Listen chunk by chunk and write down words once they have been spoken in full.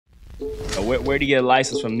Where do you get a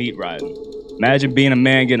license from meat riding? Imagine being a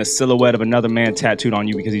man getting a silhouette of another man tattooed on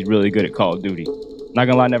you because he's really good at Call of Duty. Not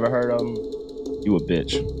gonna lie, never heard of him. You a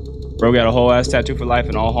bitch. Bro got a whole ass tattoo for life,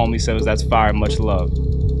 and all homie said was that's fire, much love.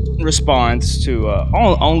 In response to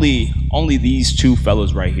only these two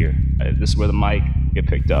fellas right here. This is where the mic get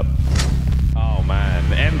picked up. Oh man,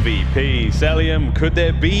 MVP, Cellium, could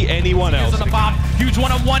there be anyone else? On the bomb, huge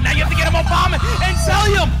one-on-one, now you have to get him on bomb, and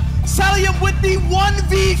Cellium with the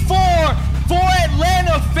 1v4 for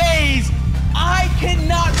Atlanta Faze. I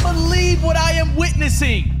cannot believe what I am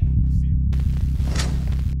witnessing.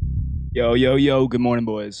 Yo, good morning,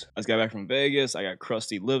 boys. I just got back from Vegas. I got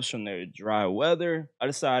crusty lips from their dry weather. I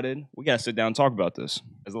decided we gotta sit down and talk about this.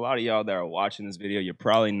 As a lot of y'all that are watching this video, you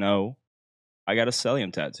probably know I got a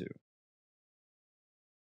Cellium tattoo.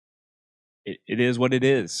 It is what it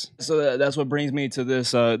is. So that's what brings me to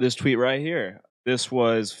this this tweet right here. This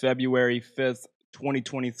was February 5th,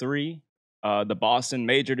 2023. The Boston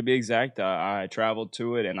Major, to be exact. I traveled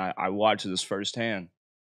to it and I watched this firsthand.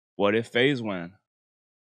 What if Faze win?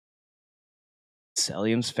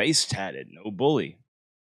 Cellium's face tatted, no bully.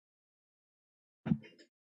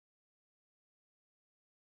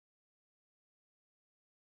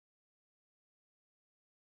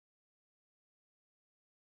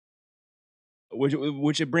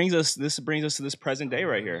 Which it brings us. This brings us to this present day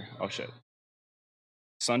right here. Oh shit!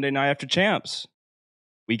 Sunday night after champs,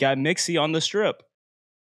 we got Mixie on the strip.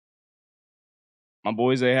 My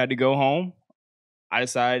boys, they had to go home. I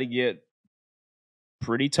decided to get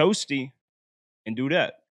pretty toasty and do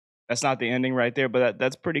that. That's not the ending right there, but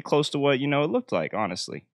that's pretty close to what it looked like,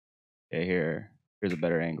 honestly. Yeah, here's a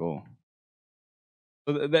better angle.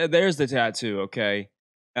 So there's the tattoo. Okay,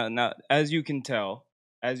 now as you can tell,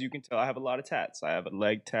 I have a lot of tats. I have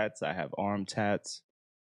leg tats. I have arm tats.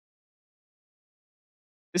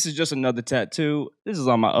 This is just another tattoo. This is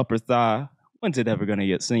on my upper thigh. When's it ever gonna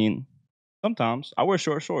get seen? Sometimes. I wear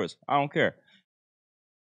short shorts. I don't care.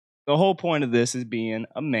 The whole point of this is being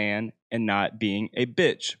a man and not being a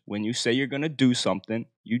bitch. When you say you're gonna do something,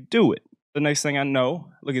 you do it. The next thing I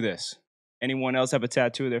know, look at this. Anyone else have a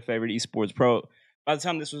tattoo of their favorite esports pro? By the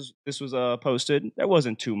time this was posted, there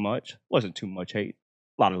wasn't too much. Wasn't too much hate.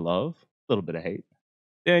 A lot of love, a little bit of hate.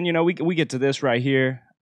 Then, we get to this right here.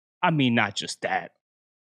 I mean, not just that.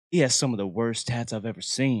 He has some of the worst tats I've ever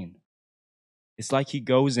seen. It's like he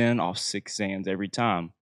goes in off 6 Xans every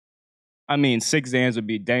time. I mean, 6 Xans would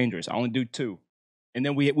be dangerous. I only do 2. And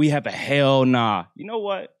then we have a hell nah. You know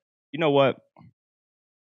what?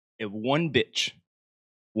 If one bitch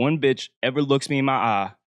ever looks me in my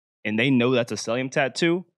eye and they know that's a Cellium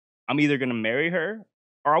tattoo, I'm either going to marry her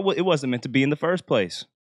or it wasn't meant to be in the first place.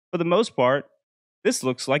 For the most part, this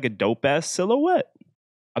looks like a dope-ass silhouette.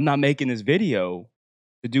 I'm not making this video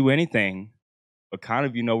to do anything but kind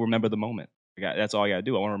of, remember the moment. That's all I got to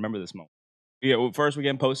do. I want to remember this moment. Yeah, well, first we're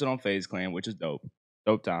getting posted on Faze Clan, which is dope.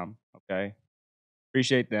 Dope time, okay?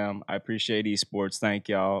 Appreciate them. I appreciate esports. Thank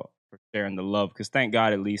y'all for sharing the love, because thank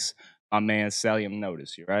God at least my man Cellium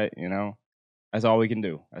noticed you, right? That's all we can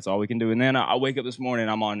do. That's all we can do. And then I wake up this morning,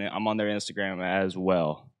 I'm on their Instagram as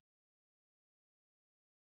well.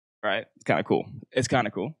 Right? It's kind of cool. It's kind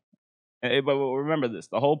of cool. But remember this.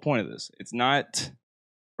 The whole point of this, it's not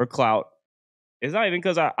for clout. It's not even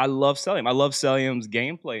because I love Cellium. I love Cellium's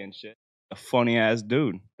gameplay and shit. A funny ass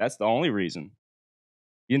dude. That's the only reason.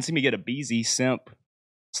 You didn't see me get a BZ simp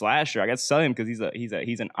slasher. I got Cellium because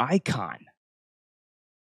he's an icon.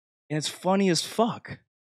 And it's funny as fuck.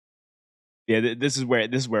 Yeah, this is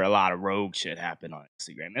where a lot of rogue shit happened on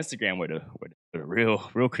Instagram. Instagram were the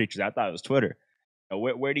real creatures. I thought it was Twitter.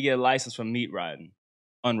 Where do you get a license from meat riding?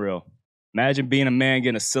 Unreal. Imagine being a man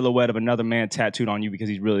getting a silhouette of another man tattooed on you because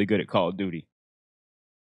he's really good at Call of Duty.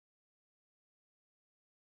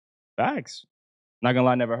 Facts. Not gonna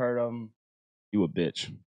lie, never heard of him. You a bitch.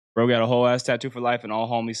 Bro got a whole ass tattoo for life, and all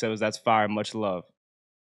homie said was that's fire, much love.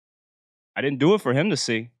 I didn't do it for him to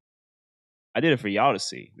see. I did it for y'all to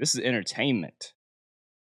see. This is entertainment.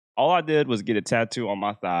 All I did was get a tattoo on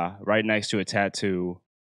my thigh right next to a tattoo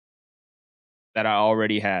that I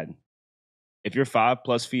already had. If you're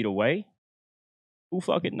 5+ feet away, who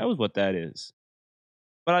fucking knows what that is?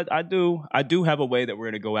 But I do have a way that we're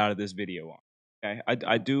gonna go out of this video on. Okay,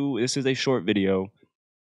 I do. This is a short video,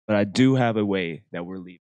 but I do have a way that we're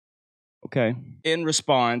leaving. Okay. In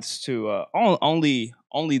response to only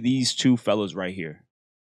these two fellas right here.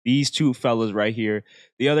 These two fellas right here.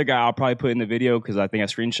 The other guy I'll probably put in the video because I think I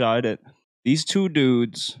screenshotted it. These two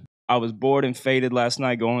dudes. I was bored and faded last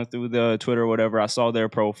night going through the Twitter or whatever. I saw their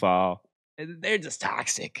profile. They're just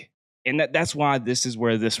toxic. And that's why this is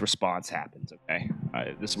where this response happens, okay?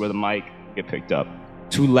 This is where the mic get picked up.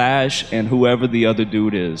 to Lash and whoever the other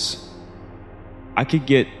dude is. I could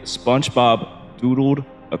get SpongeBob doodled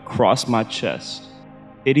across my chest,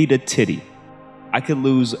 titty to titty. I could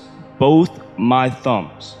lose both my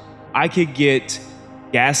thumbs. I could get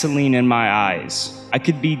gasoline in my eyes. I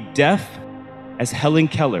could be deaf as Helen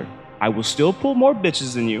Keller. I will still pull more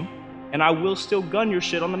bitches than you, and I will still gun your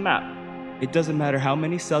shit on the map. It doesn't matter how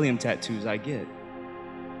many Cellium tattoos I get.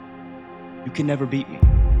 You can never beat me.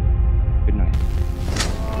 Good night.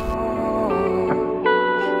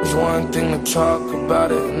 It's one thing to talk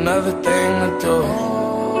about it, another thing to do it.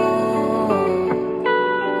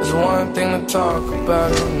 It's one thing to talk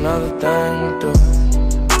about it, another thing to do it.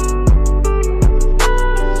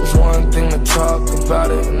 It's one thing to talk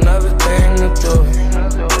about it, another thing to do it.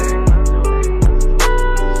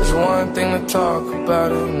 It's one thing to talk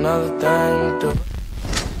about it, another thing to do it.